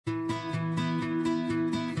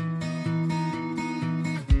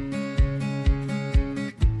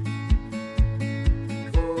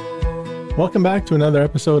Welcome back to another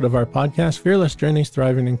episode of our podcast, Fearless Journeys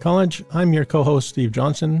Thriving in College. I'm your co-host, Steve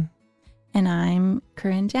Johnson. And I'm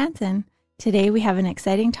Corinne Jansen. Today we have an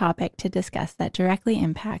exciting topic to discuss that directly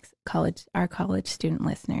impacts our college student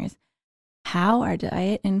listeners: how our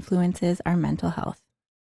diet influences our mental health.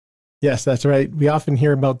 Yes, that's right. We often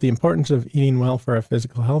hear about the importance of eating well for our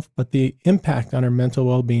physical health, but the impact on our mental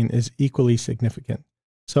well-being is equally significant.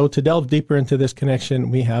 So to delve deeper into this connection,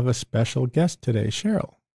 we have a special guest today,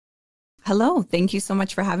 Cheryl. Hello. Thank you so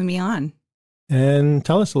much for having me on. And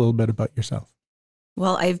tell us a little bit about yourself.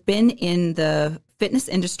 Well, I've been in the fitness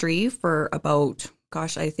industry for about,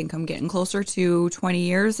 I think I'm getting closer to 20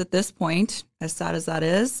 years at this point, as sad as that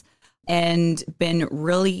is, and been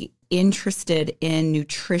really interested in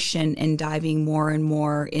nutrition and diving more and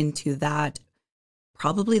more into that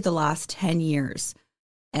probably the last 10 years.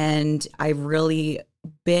 And I've really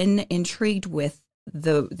been intrigued with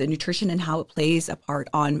the nutrition and how it plays a part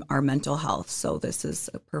on our mental health. So this is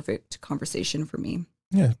a perfect conversation for me.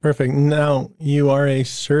 Yeah, perfect. Now, you are a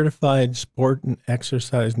certified sport and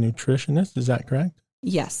exercise nutritionist. Is that correct?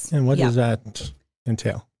 Yes. And what does that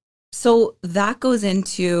entail? So that goes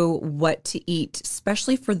into what to eat,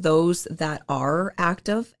 especially for those that are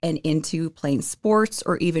active and into playing sports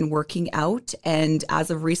or even working out. And as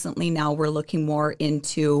of recently now, we're looking more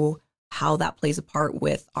into how that plays a part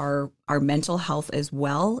with our mental health as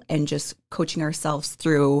well, and just coaching ourselves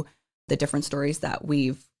through the different stories that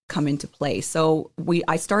we've come into play. So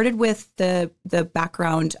I started with the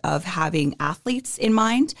background of having athletes in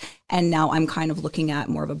mind, and now I'm kind of looking at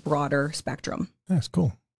more of a broader spectrum. That's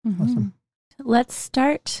cool. Mm-hmm. Awesome. Let's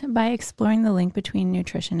start by exploring the link between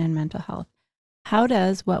nutrition and mental health. How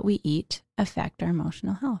does what we eat affect our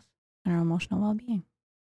emotional health and our emotional well-being?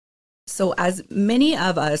 So as many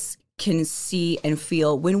of us can see and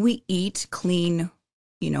feel, when we eat cleaner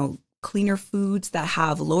foods that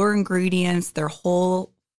have lower ingredients, they're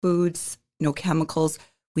whole foods, no chemicals,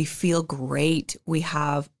 we feel great. We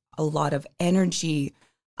have a lot of energy,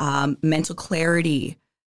 mental clarity.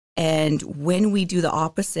 And when we do the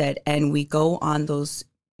opposite and we go on those,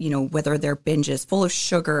 whether they're binges full of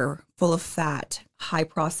sugar, full of fat, high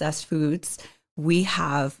processed foods, we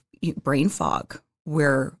have brain fog.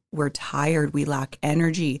 We're tired, we lack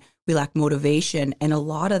energy, we lack motivation, and a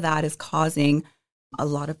lot of that is causing a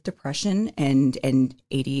lot of depression and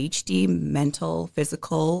ADHD, mental,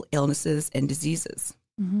 physical illnesses and diseases.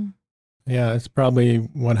 Mm-hmm. Yeah, it's probably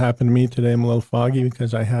what happened to me today. I'm a little foggy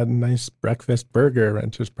because I had a nice breakfast burger,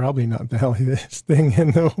 which is probably not the healthiest thing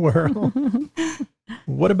in the world.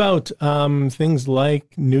 What about things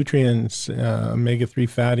like nutrients, omega-3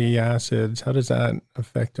 fatty acids? How does that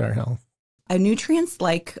affect our health? Nutrients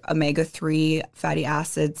like omega-3 fatty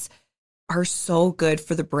acids are so good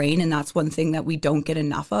for the brain, and that's one thing that we don't get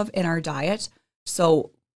enough of in our diet.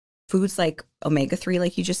 So foods like omega-3,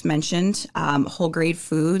 like you just mentioned, whole grain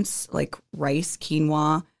foods like rice,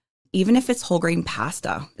 quinoa, even if it's whole grain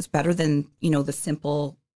pasta, it's better than, the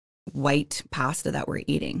simple white pasta that we're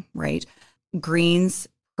eating, right? Greens,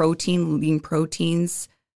 protein, lean proteins,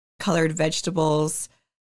 colored vegetables,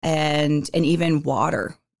 and even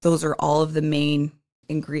water. Those are all of the main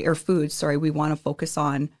foods, we want to focus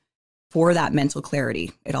on for that mental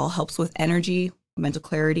clarity. It all helps with energy, mental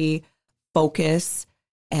clarity, focus,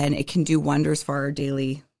 and it can do wonders for our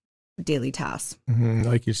daily tasks. Mm-hmm.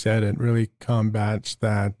 Like you said, it really combats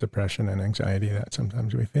that depression and anxiety that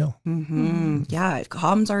sometimes we feel. Mm-hmm. Yeah, it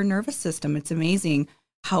calms our nervous system. It's amazing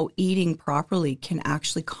how eating properly can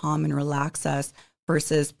actually calm and relax us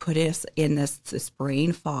versus put us in this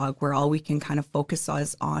brain fog where all we can kind of focus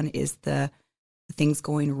on is the things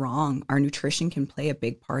going wrong. Our nutrition can play a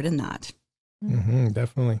big part in that. Mm-hmm,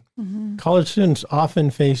 definitely. Mm-hmm. College students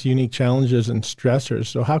often face unique challenges and stressors.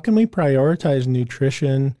 So how can we prioritize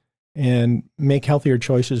nutrition and make healthier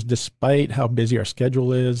choices despite how busy our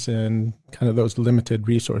schedule is and kind of those limited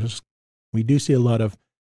resources? We do see a lot of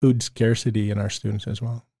food scarcity in our students as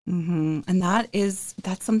well. Mm-hmm. And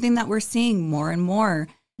that's something that we're seeing more and more.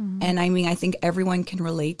 Mm-hmm. And I think everyone can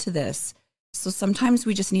relate to this. So sometimes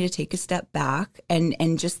we just need to take a step back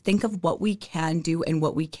and just think of what we can do and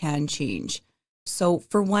what we can change. So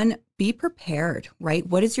for one, be prepared, right?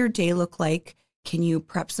 What does your day look like? Can you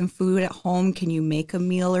prep some food at home? Can you make a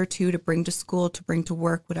meal or two to bring to school, to bring to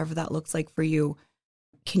work, whatever that looks like for you?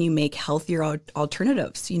 Can you make healthier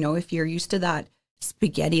alternatives? If you're used to that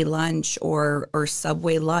spaghetti lunch or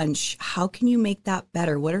Subway lunch, how can you make that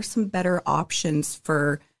better? What are some better options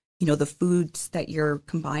for, the foods that you're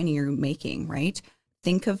combining, you're making, right?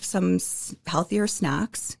 Think of some healthier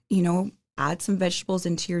snacks, add some vegetables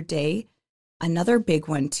into your day. Another big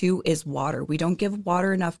one too is water. We don't give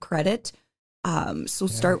water enough credit. So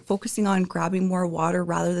start focusing on grabbing more water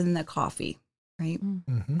rather than the coffee, right?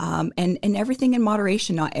 And everything in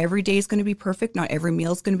moderation. Not every day is going to be perfect. Not every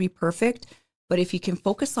meal is going to be perfect. But if you can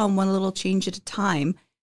focus on one little change at a time,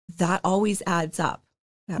 that always adds up.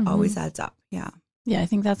 That always adds up. Yeah. Yeah, I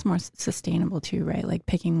think that's more sustainable too, right? Like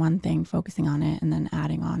picking one thing, focusing on it, and then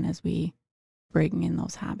adding on as we bring in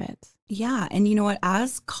those habits. Yeah. And you know what?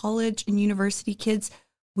 As college and university kids,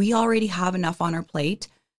 we already have enough on our plate.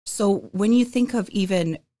 So when you think of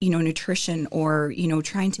even, nutrition or,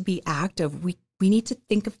 trying to be active, we need to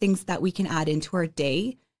think of things that we can add into our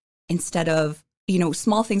day instead of,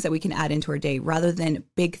 small things that we can add into our day rather than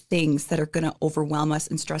big things that are going to overwhelm us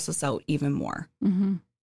and stress us out even more. Mm-hmm.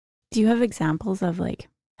 Do you have examples of like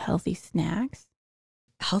healthy snacks?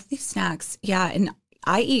 Healthy snacks. Yeah. And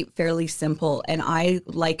I eat fairly simple and I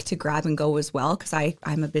like to grab and go as well because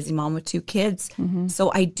I'm a busy mom with 2 kids.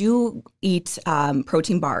 So I do eat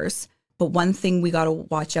protein bars. But one thing we got to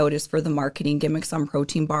watch out is for the marketing gimmicks on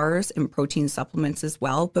protein bars and protein supplements as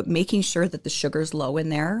well. But making sure that the sugar's low in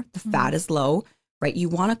there, the fat is low, right? You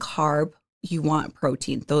want a carb, you want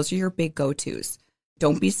protein. Those are your big go-tos.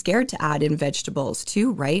 Don't be scared to add in vegetables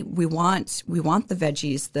too, right? We want the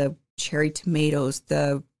veggies, the cherry tomatoes,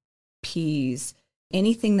 the peas,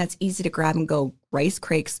 anything that's easy to grab and go. Rice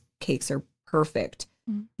cakes are perfect.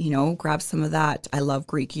 Grab some of that. I love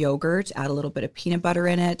Greek yogurt, add a little bit of peanut butter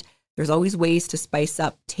in it. There's always ways to spice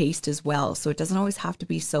up taste as well. So it doesn't always have to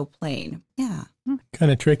be so plain. Yeah.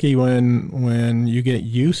 Kind of tricky when you get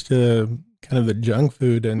used to kind of the junk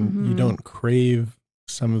food and you don't crave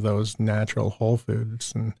some of those natural whole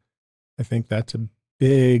foods. And I think that's a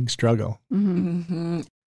big struggle. When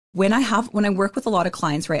I work with a lot of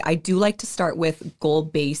clients, right, I do like to start with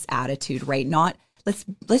goal-based attitude, right? Not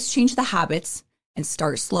let's change the habits and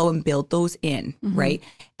start slow and build those in, right?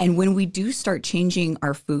 And when we do start changing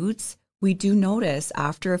our foods, we do notice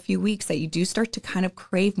after a few weeks that you do start to kind of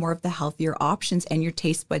crave more of the healthier options and your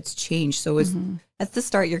taste buds change. So at the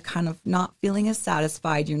start, you're kind of not feeling as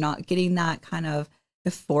satisfied. You're not getting that kind of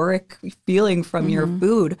euphoric feeling from your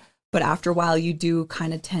food. But after a while, you do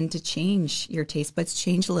kind of tend to change. Your taste buds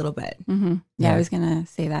change a little bit. Yeah, I was going to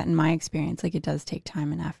say that in my experience, like it does take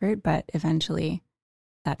time and effort, but eventually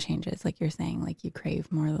that changes. Like you're saying, like you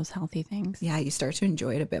crave more of those healthy things. Yeah, you start to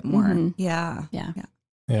enjoy it a bit more. Yeah. Yeah,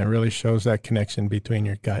 it really shows that connection between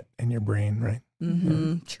your gut and your brain, right?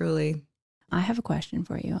 Truly. I have a question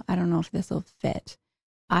for you. I don't know if this will fit.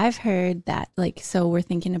 I've heard that so we're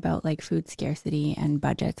thinking about like food scarcity and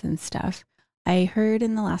budgets and stuff. I heard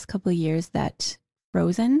in the last couple of years that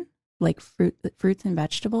frozen, like fruits and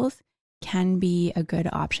vegetables can be a good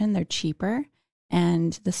option. They're cheaper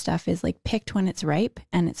and the stuff is like picked when it's ripe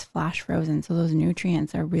and it's flash frozen. So those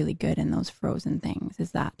nutrients are really good in those frozen things.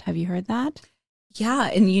 Have you heard that? Yeah.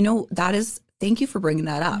 And thank you for bringing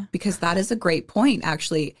that up because that is a great point,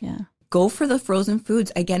 actually. Yeah. Go for the frozen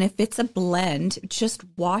foods. Again, if it's a blend, just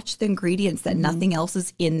watch the ingredients that nothing else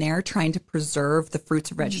is in there trying to preserve the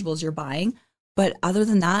fruits or vegetables you're buying. But other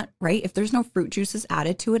than that, right, if there's no fruit juices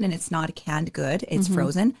added to it and it's not a canned good, it's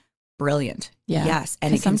frozen, brilliant. Yeah. Yes.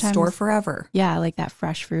 And it can store forever. Yeah. Like that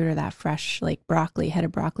fresh fruit or that fresh like head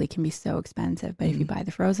of broccoli can be so expensive. But if you buy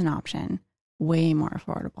the frozen option, way more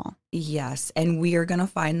affordable. Yes. And we are going to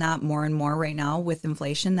find that more and more right now with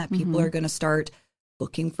inflation that people are going to start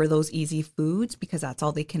looking for those easy foods because that's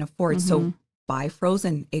all they can afford. So buy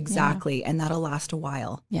frozen. Exactly. Yeah. And that'll last a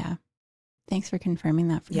while. Yeah. Thanks for confirming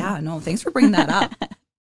that for me. Yeah, no, thanks for bringing that up.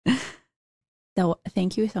 So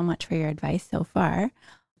thank you so much for your advice so far.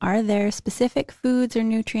 Are there specific foods or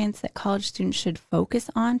nutrients that college students should focus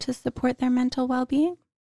on to support their mental well-being?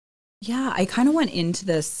 Yeah, I kind of went into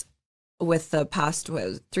this with the past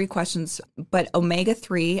 3 questions, but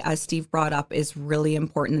omega-3, as Steve brought up, is really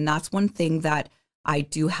important. And that's one thing that I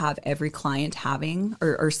do have every client having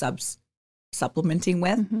or supplementing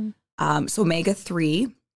with. So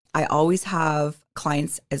omega-3, I always have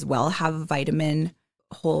clients as well have a multivitamin.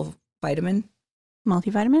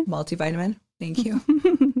 Thank you.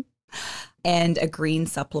 And a green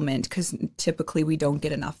supplement because typically we don't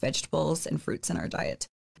get enough vegetables and fruits in our diet.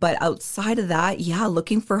 But outside of that,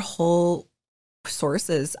 looking for whole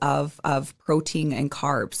sources of protein and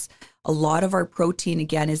carbs. A lot of our protein,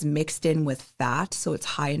 again, is mixed in with fat, so it's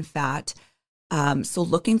high in fat. So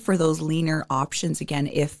looking for those leaner options, again,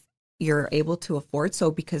 if you're able to afford so,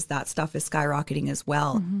 because that stuff is skyrocketing as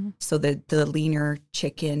well. So the leaner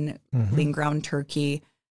chicken, lean ground turkey.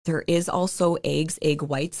 There is also egg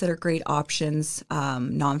whites that are great options.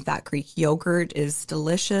 Non-fat Greek yogurt is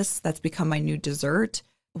delicious. That's become my new dessert.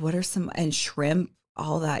 What are and shrimp,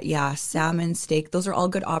 all that. Yeah. Salmon, steak. Those are all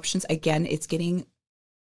good options. Again, it's getting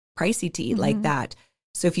pricey to eat like that.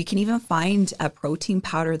 So if you can even find a protein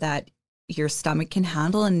powder that your stomach can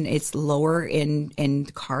handle and it's lower in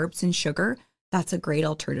carbs and sugar, that's a great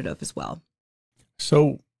alternative as well.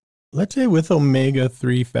 So let's say with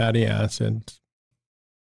omega-3 fatty acids,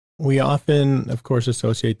 we often, of course,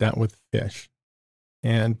 associate that with fish.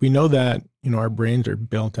 And we know that, our brains are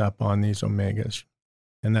built up on these omegas.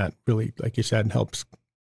 And that really, like you said, helps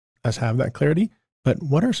us have that clarity. But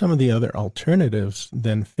what are some of the other alternatives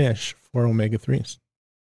than fish for omega-3s?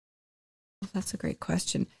 That's a great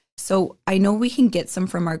question. So I know we can get some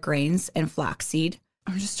from our grains and flaxseed.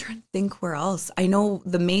 I'm just trying to think where else. I know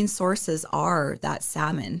the main sources are that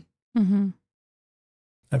salmon.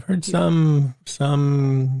 I've heard some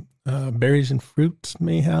berries and fruits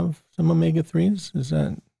may have some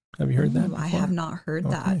omega-3s. Have you heard that before? I have not heard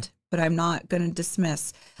that, but I'm not going to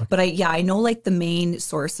dismiss. Okay. But I know like the main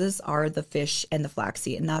sources are the fish and the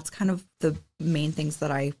flaxseed, and that's kind of the main things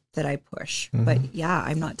that I push. But yeah,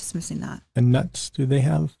 I'm not dismissing that. And nuts, do they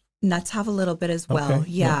have? Nuts have a little bit as well. Okay.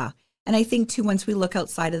 Yeah. And I think too, once we look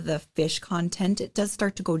outside of the fish content, it does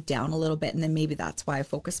start to go down a little bit. And then maybe that's why I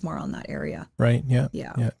focus more on that area. Right. Yeah.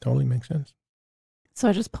 Yeah. Totally makes sense. So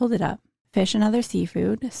I just pulled it up. Fish and other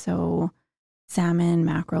seafood. So salmon,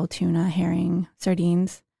 mackerel, tuna, herring,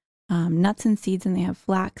 sardines, nuts and seeds. And they have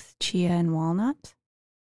flax, chia, and walnut.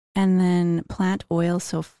 And then plant oil.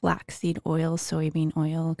 So flaxseed oil, soybean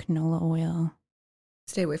oil, canola oil.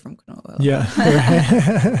 Stay away from canola oil.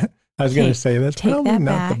 Yeah. I was going to say that's probably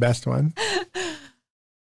not the best one.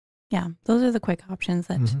 Yeah, those are the quick options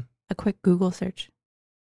that a quick Google search.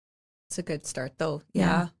 It's a good start though.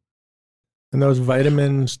 Yeah. And those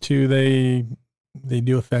vitamins too, they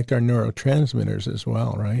do affect our neurotransmitters as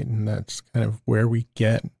well, right? And that's kind of where we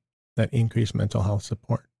get that increased mental health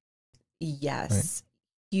support. Yes.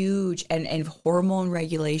 Right? Huge. And hormone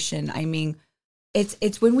regulation. I mean,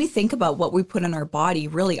 it's when we think about what we put in our body,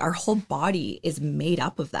 really our whole body is made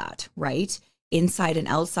up of that, right? Inside and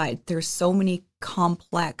outside. There's so many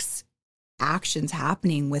complex actions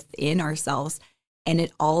happening within ourselves, and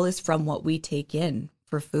it all is from what we take in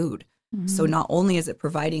for food. So not only is it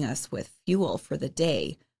providing us with fuel for the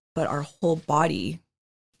day, but our whole body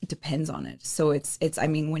depends on it. So it's I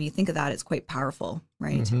mean, when you think of that, it's quite powerful,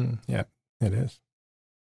 right? Yeah, it is.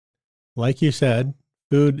 Like you said,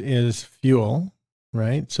 food is fuel.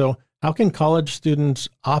 Right. So how can college students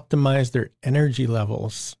optimize their energy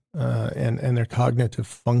levels and their cognitive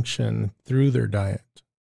function through their diet?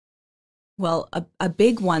 Well, a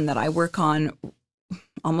big one that I work on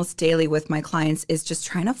almost daily with my clients is just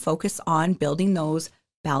trying to focus on building those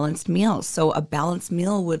balanced meals. So a balanced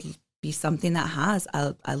meal would be something that has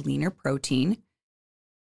a leaner protein,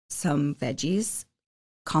 some veggies,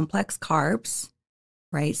 complex carbs,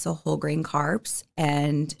 right? So whole grain carbs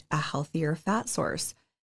and a healthier fat source.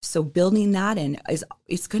 So building that in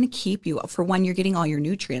it's going to keep you, for one, you're getting all your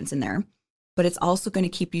nutrients in there, but it's also going to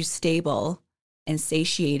keep you stable and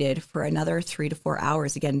satiated for another 3 to 4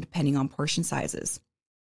 hours, again, depending on portion sizes.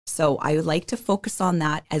 So I would like to focus on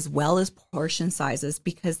that as well as portion sizes,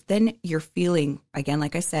 because then you're feeling, again,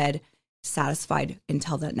 like I said, satisfied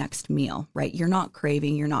until that next meal, right? You're not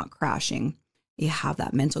craving, you're not crashing. You have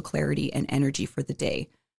that mental clarity and energy for the day.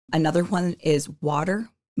 Another one is water,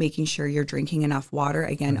 making sure you're drinking enough water.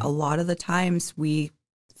 Again, a lot of the times we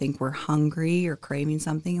think we're hungry or craving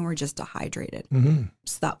something and we're just dehydrated.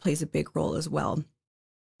 So that plays a big role as well.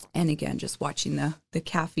 And again, just watching the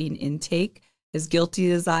caffeine intake. As guilty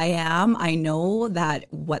as I am, I know that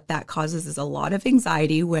what that causes is a lot of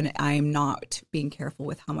anxiety when I'm not being careful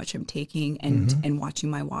with how much I'm taking and watching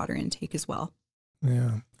my water intake as well.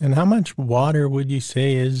 Yeah. And how much water would you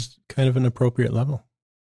say is kind of an appropriate level?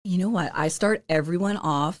 You know what? I start everyone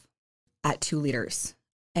off at 2 liters.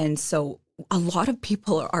 And so a lot of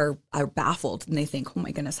people are baffled and they think, oh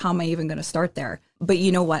my goodness, how am I even going to start there? But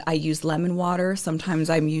you know what? I use lemon water.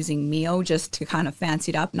 Sometimes I'm using Mio just to kind of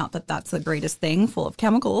fancy it up. Not that that's the greatest thing, full of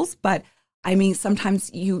chemicals, but I mean,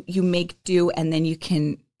 sometimes you make do and then you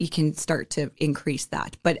can start to increase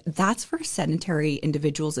that. But that's for sedentary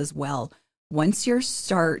individuals as well. Once you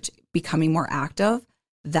start becoming more active,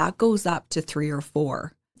 that goes up to 3 or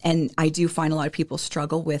 4. And I do find a lot of people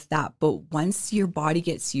struggle with that. But once your body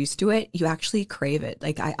gets used to it, you actually crave it.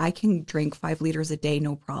 Like I can drink 5 liters a day,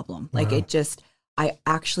 no problem. Like it just, I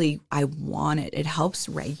want it. It helps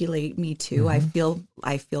regulate me too. I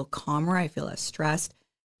feel calmer. I feel less stressed.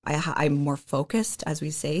 I'm more focused, as we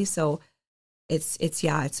say. So it's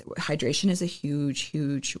hydration is a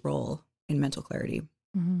huge role in mental clarity.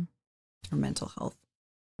 Or mental health.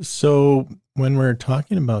 So when we're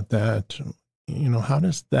talking about that, how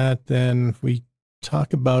does that then, if we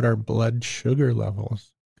talk about our blood sugar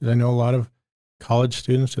levels, Because I know a lot of college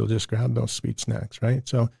students will just grab those sweet snacks, right?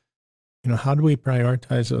 So, how do we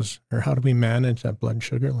prioritize those, or how do we manage that blood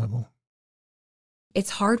sugar level? It's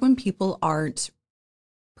hard when people aren't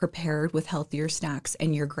prepared with healthier snacks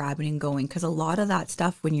and you're grabbing and going, because a lot of that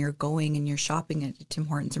stuff, when you're going and you're shopping at Tim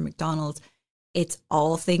Hortons or McDonald's, it's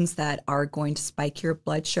all things that are going to spike your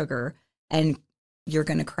blood sugar and you're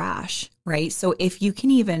going to crash, right? So if you can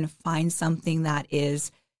even find something that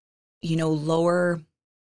is, lower,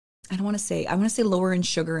 I want to say lower in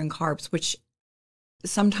sugar and carbs, which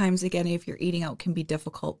sometimes, again, if you're eating out can be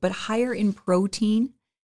difficult, but higher in protein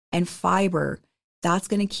and fiber, that's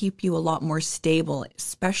going to keep you a lot more stable,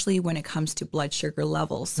 especially when it comes to blood sugar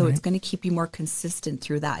levels. So It's going to keep you more consistent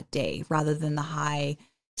through that day rather than the high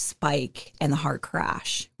spike and the hard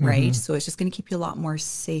crash, right? So it's just going to keep you a lot more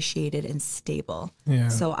satiated and stable. Yeah.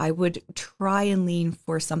 So I would try and lean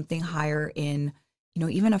for something higher in,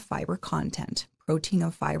 even a fiber content, protein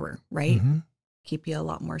and fiber, right? Keep you a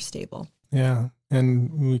lot more stable. Yeah.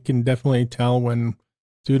 And we can definitely tell when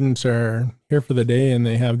students are here for the day and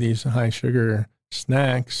they have these high sugar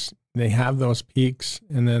snacks, they have those peaks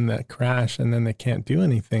and then that crash, and then they can't do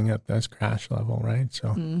anything at this crash level, right?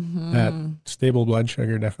 So that stable blood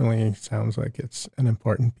sugar definitely sounds like it's an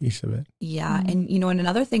important piece of it. Yeah. And, and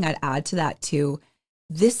another thing I'd add to that too,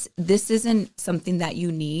 this isn't something that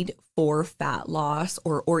you need for fat loss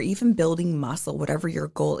or even building muscle, whatever your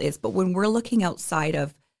goal is. But when we're looking outside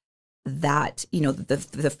of that,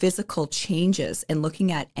 the physical changes and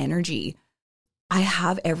looking at energy, I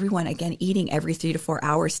have everyone, again, eating every 3 to 4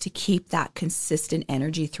 hours to keep that consistent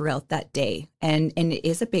energy throughout that day. And it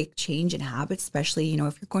is a big change in habits, especially, if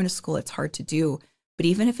you're going to school, it's hard to do. But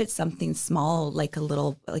even if it's something small, like a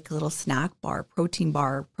little snack bar,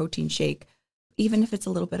 protein shake, even if it's a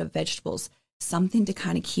little bit of vegetables, something to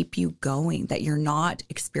kind of keep you going, that you're not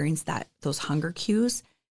experiencing those hunger cues,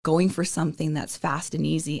 going for something that's fast and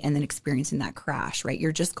easy and then experiencing that crash, right?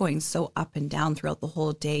 You're just going so up and down throughout the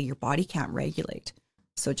whole day, your body can't regulate.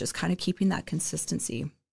 So just kind of keeping that consistency.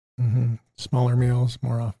 Smaller meals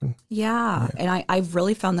more often. Yeah. And I've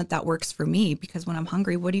really found that works for me, because when I'm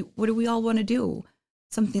hungry, what do we all want to do?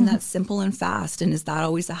 Something that's simple and fast. And is that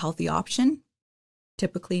always a healthy option?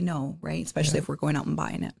 Typically, no, right? Especially if we're going out and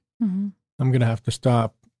buying it. I'm going to have to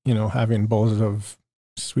stop, having bowls of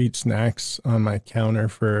sweet snacks on my counter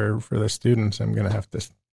for the students. I'm going to have to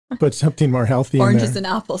put something more healthy Oranges in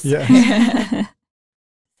there. and apples. Yeah.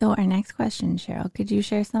 So our next question, Cheryl, could you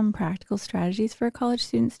share some practical strategies for college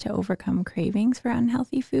students to overcome cravings for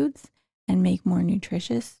unhealthy foods and make more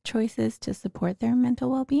nutritious choices to support their mental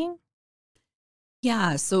well-being?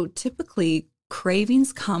 Yeah. So typically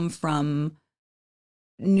cravings come from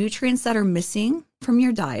nutrients that are missing from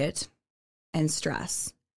your diet and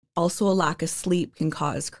stress. Also, a lack of sleep can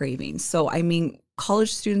cause cravings. So,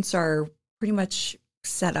 college students are pretty much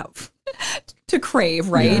set up to crave,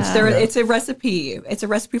 right? Yeah. It's a recipe. It's a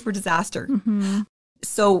recipe for disaster.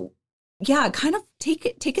 So, yeah, kind of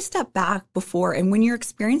take a step back before, and when you're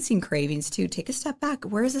experiencing cravings too, take a step back.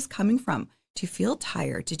 Where is this coming from? Do you feel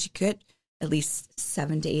tired? Did you get at least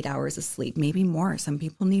 7 to 8 hours of sleep? Maybe more. Some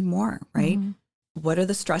people need more, right? What are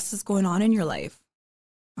the stresses going on in your life?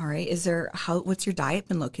 All right. What's your diet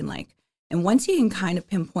been looking like? And once you can kind of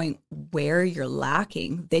pinpoint where you're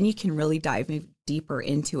lacking, then you can really dive deeper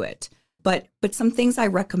into it. But some things I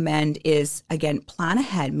recommend is, again, plan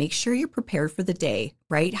ahead. Make sure you're prepared for the day,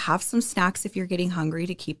 right? Have some snacks if you're getting hungry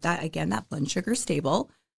to keep that blood sugar stable.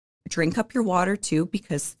 Drink up your water too,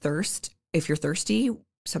 because if you're thirsty,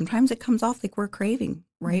 sometimes it comes off like we're craving,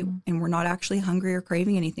 right? And we're not actually hungry or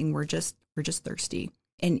craving anything. We're just thirsty.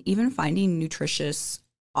 And even finding nutritious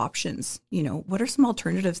options, what are some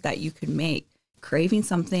alternatives that you could make? Craving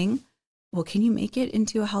something, well, can you make it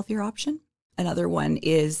into a healthier option? Another one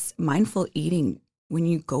is mindful eating. When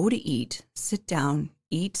you go to eat, sit down,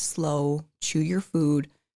 eat slow, chew your food,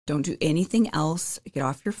 don't do anything else, get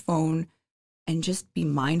off your phone, and just be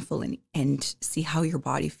mindful and see how your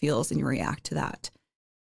body feels and react to that.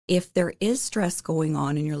 If there is stress going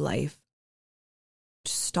on in your life,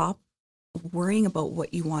 stop worrying about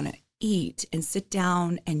what you want to eat and sit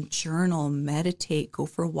down and journal, meditate, go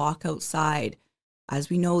for a walk outside. As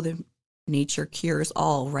we know, the nature cures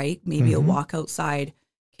all, right? Maybe a walk outside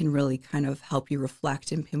can really kind of help you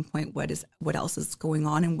reflect and pinpoint what else is going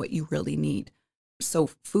on and what you really need. So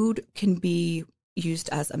food can be used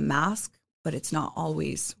as a mask, but it's not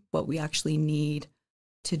always what we actually need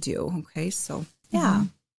to do. Okay. So yeah.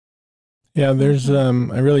 Yeah, there's I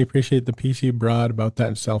really appreciate the piece you brought about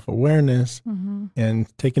that self-awareness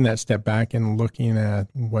and taking that step back and looking at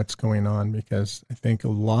what's going on, because I think a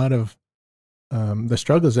lot of the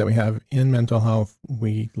struggles that we have in mental health,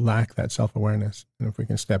 we lack that self-awareness. And if we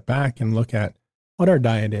can step back and look at what our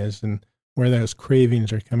diet is and where those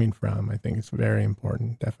cravings are coming from, I think it's very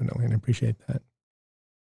important, definitely, and I appreciate that.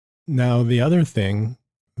 Now, the other thing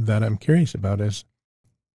that I'm curious about is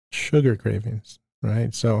sugar cravings,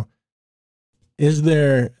 right? So is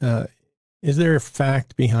there a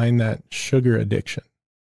fact behind that sugar addiction?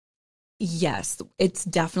 Yes, it's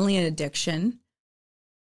definitely an addiction.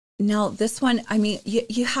 Now, this one, I mean,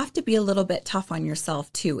 you have to be a little bit tough on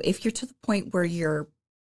yourself too. If you're to the point where you're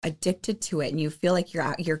addicted to it and you feel like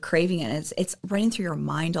you're craving it, it's running through your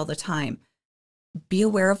mind all the time, be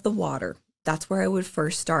aware of the water. That's where I would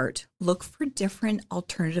first start. Look for different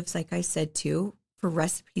alternatives, like I said too, for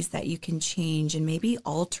recipes that you can change and maybe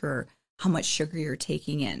alter how much sugar you're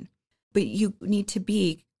taking in. But you need to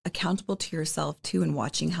be accountable to yourself too and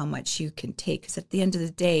watching how much you can take. Because at the end of the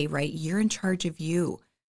day, right, you're in charge of you.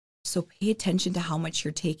 So pay attention to how much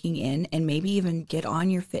you're taking in and maybe even get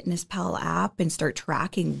on your FitnessPal app and start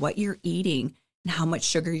tracking what you're eating and how much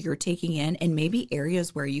sugar you're taking in and maybe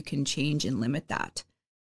areas where you can change and limit that.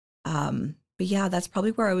 But yeah, that's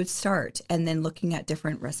probably where I would start. And then looking at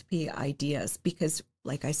different recipe ideas, because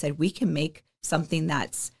like I said, we can make something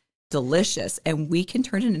that's delicious and we can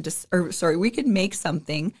turn it into, we can make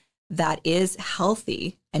something that is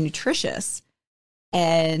healthy and nutritious.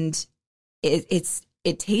 And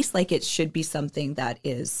it tastes like it should be something that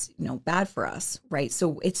is, bad for us, right?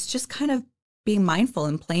 So it's just kind of being mindful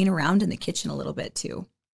and playing around in the kitchen a little bit too.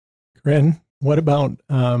 Corinne, what about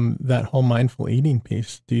that whole mindful eating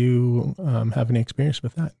piece? Do you have any experience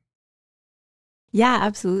with that? Yeah,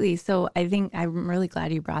 absolutely. So I think I'm really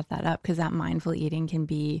glad you brought that up because that mindful eating can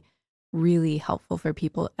be really helpful for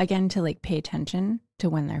people, again, to like pay attention to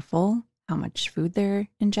when they're full, how much food they're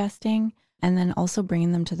ingesting, and then also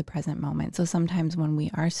bringing them to the present moment. So sometimes when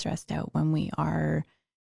we are stressed out, when we are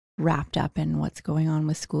wrapped up in what's going on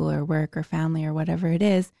with school or work or family or whatever it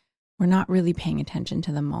is, we're not really paying attention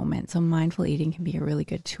to the moment. So mindful eating can be a really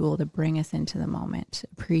good tool to bring us into the moment,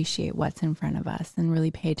 appreciate what's in front of us, and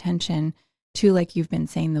really pay attention to, like you've been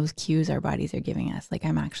saying, those cues our bodies are giving us, like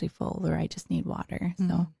I'm actually full or I just need water.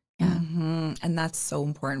 So yeah. Mm-hmm. And that's so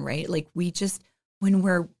important, right? Like when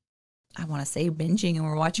we're, I want to say binging and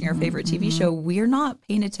we're watching our favorite TV show, we're not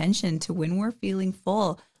paying attention to when we're feeling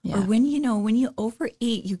full or when you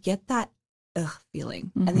overeat, you get that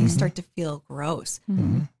feeling and then you start to feel gross.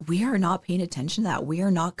 We are not paying attention to that. We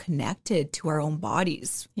are not connected to our own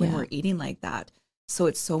bodies when we're eating like that. So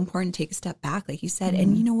it's so important to take a step back, like you said.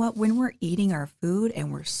 And you know what? When we're eating our food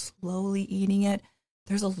and we're slowly eating it,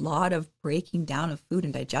 there's a lot of breaking down of food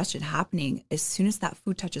and digestion happening as soon as that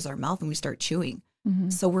food touches our mouth and we start chewing.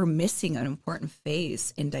 So we're missing an important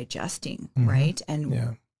phase in digesting, right?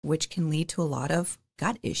 And which can lead to a lot of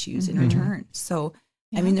gut issues in return. So,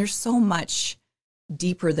 I mean, there's so much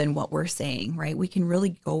deeper than what we're saying, right? We can really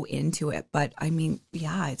go into it. But I mean,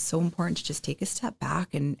 it's so important to just take a step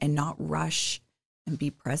back and not rush and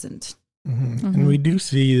be present. And we do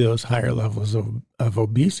see those higher levels of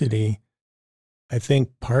obesity, I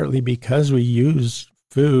think partly because we use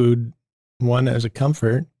food, one, as a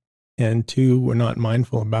comfort, and two, we're not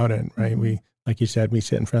mindful about it, right? We, like you said, we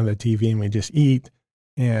sit in front of the TV and we just eat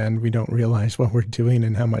and we don't realize what we're doing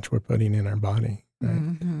and how much we're putting in our body, right?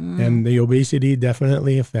 And the obesity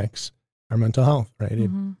definitely affects our mental health, right? It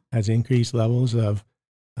has increased levels of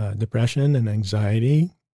depression and anxiety.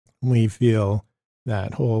 We feel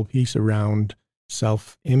that whole piece around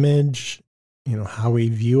self-image, how we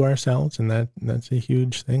view ourselves, and that's a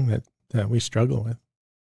huge thing that we struggle with.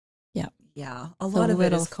 Yeah, a lot of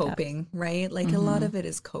it is coping, right? Like a lot of it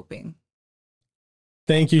is coping.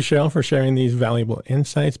 Thank you, Cheryl, for sharing these valuable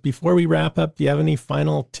insights. Before we wrap up, do you have any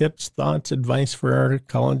final tips, thoughts, advice for our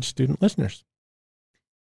college student listeners?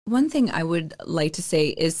 One thing I would like to say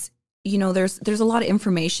is, there's a lot of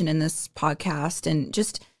information in this podcast, and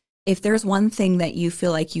just if there's one thing that you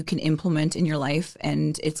feel like you can implement in your life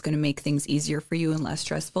and it's going to make things easier for you and less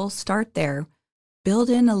stressful, start there.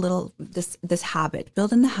 Build in a little this habit.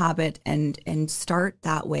 Build in the habit and start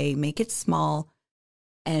that way. Make it small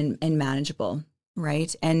and manageable,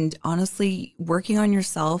 right? And honestly, working on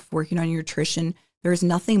yourself, working on your nutrition, there's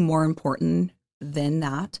nothing more important than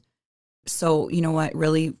that. So, you know what?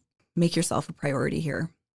 Really make yourself a priority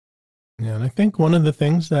here. Yeah, and I think one of the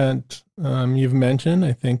things that you've mentioned,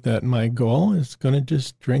 I think that my goal is going to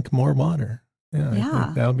just drink more water. I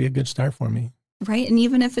think that'll be a good start for me. Right. And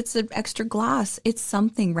even if it's an extra glass, it's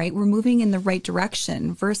something, right? We're moving in the right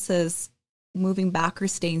direction versus moving back or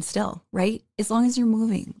staying still, right? As long as you're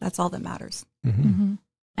moving, that's all that matters.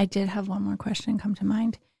 I did have one more question come to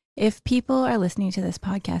mind. If people are listening to this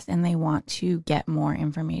podcast and they want to get more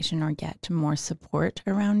information or get more support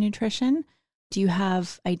around nutrition, do you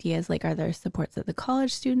have ideas? Like, are there supports that the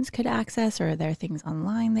college students could access, or are there things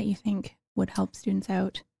online that you think would help students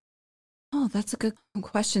out? Oh, that's a good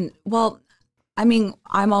question. Well, I mean,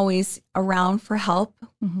 I'm always around for help.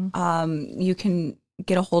 You can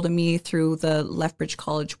get a hold of me through the Lethbridge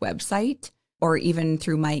College website, or even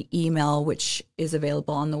through my email, which is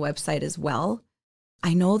available on the website as well.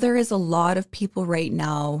 I know there is a lot of people right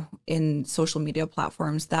now in social media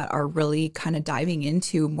platforms that are really kind of diving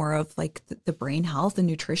into more of like the brain health and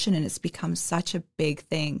nutrition, and it's become such a big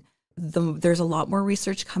thing. There's a lot more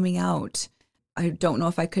research coming out. I don't know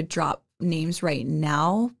if I could drop names right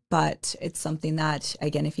now, but it's something that,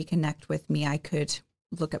 again, if you connect with me, I could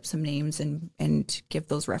look up some names and give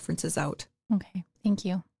those references out. Okay, thank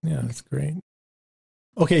you. Yeah, that's great.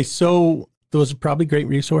 Okay, so those are probably great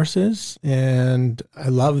resources, and I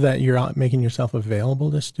love that you're out making yourself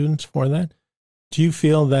available to students for that. Do you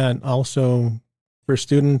feel that also for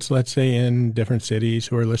students, let's say in different cities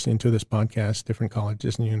who are listening to this podcast, different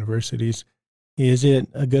colleges and universities, is it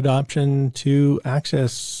a good option to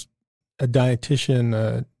access a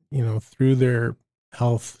dietitian, through their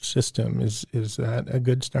health system? Is that a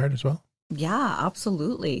good start as well? Yeah,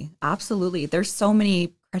 absolutely. Absolutely. There's so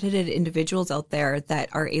many accredited individuals out there that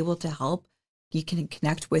are able to help. You can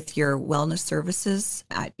connect with your wellness services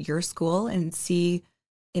at your school and see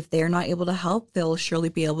if they're not able to help, they'll surely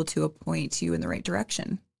be able to point you in the right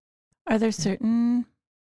direction. Are there certain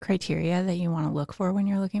criteria that you want to look for when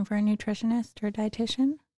you're looking for a nutritionist or a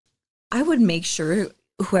dietitian? I would make sure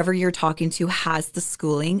whoever you're talking to has the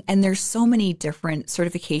schooling, and there's so many different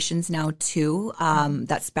certifications now too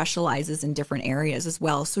that specializes in different areas as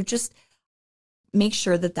well. So just make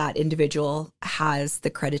sure that individual has the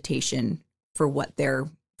accreditation for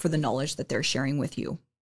for the knowledge that they're sharing with you.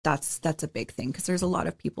 That's a big thing, because there's a lot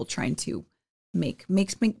of people trying to make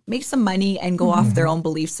some money and go off their own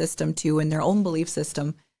belief system too, and their own belief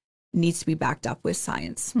system needs to be backed up with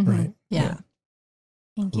science. Right. Yeah.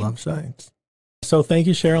 Thank you. Love science. So thank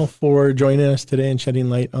you, Cheryl, for joining us today and shedding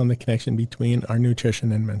light on the connection between our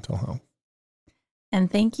nutrition and mental health.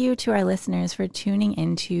 And thank you to our listeners for tuning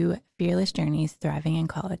into Fearless Journeys Thriving in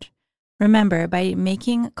College. Remember, by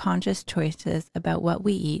making conscious choices about what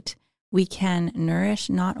we eat, we can nourish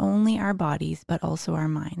not only our bodies, but also our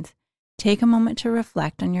minds. Take a moment to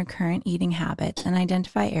reflect on your current eating habits and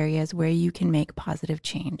identify areas where you can make positive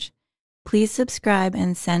change. Please subscribe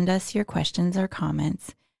and send us your questions or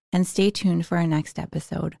comments, and stay tuned for our next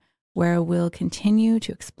episode, where we'll continue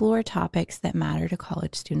to explore topics that matter to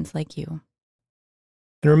college students like you.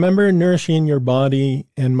 And remember, nourishing your body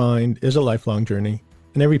and mind is a lifelong journey,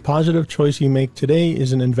 and every positive choice you make today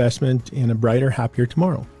is an investment in a brighter, happier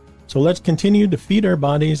tomorrow. So let's continue to feed our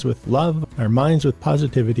bodies with love, our minds with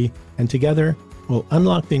positivity, and together we'll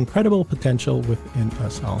unlock the incredible potential within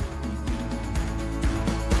us all.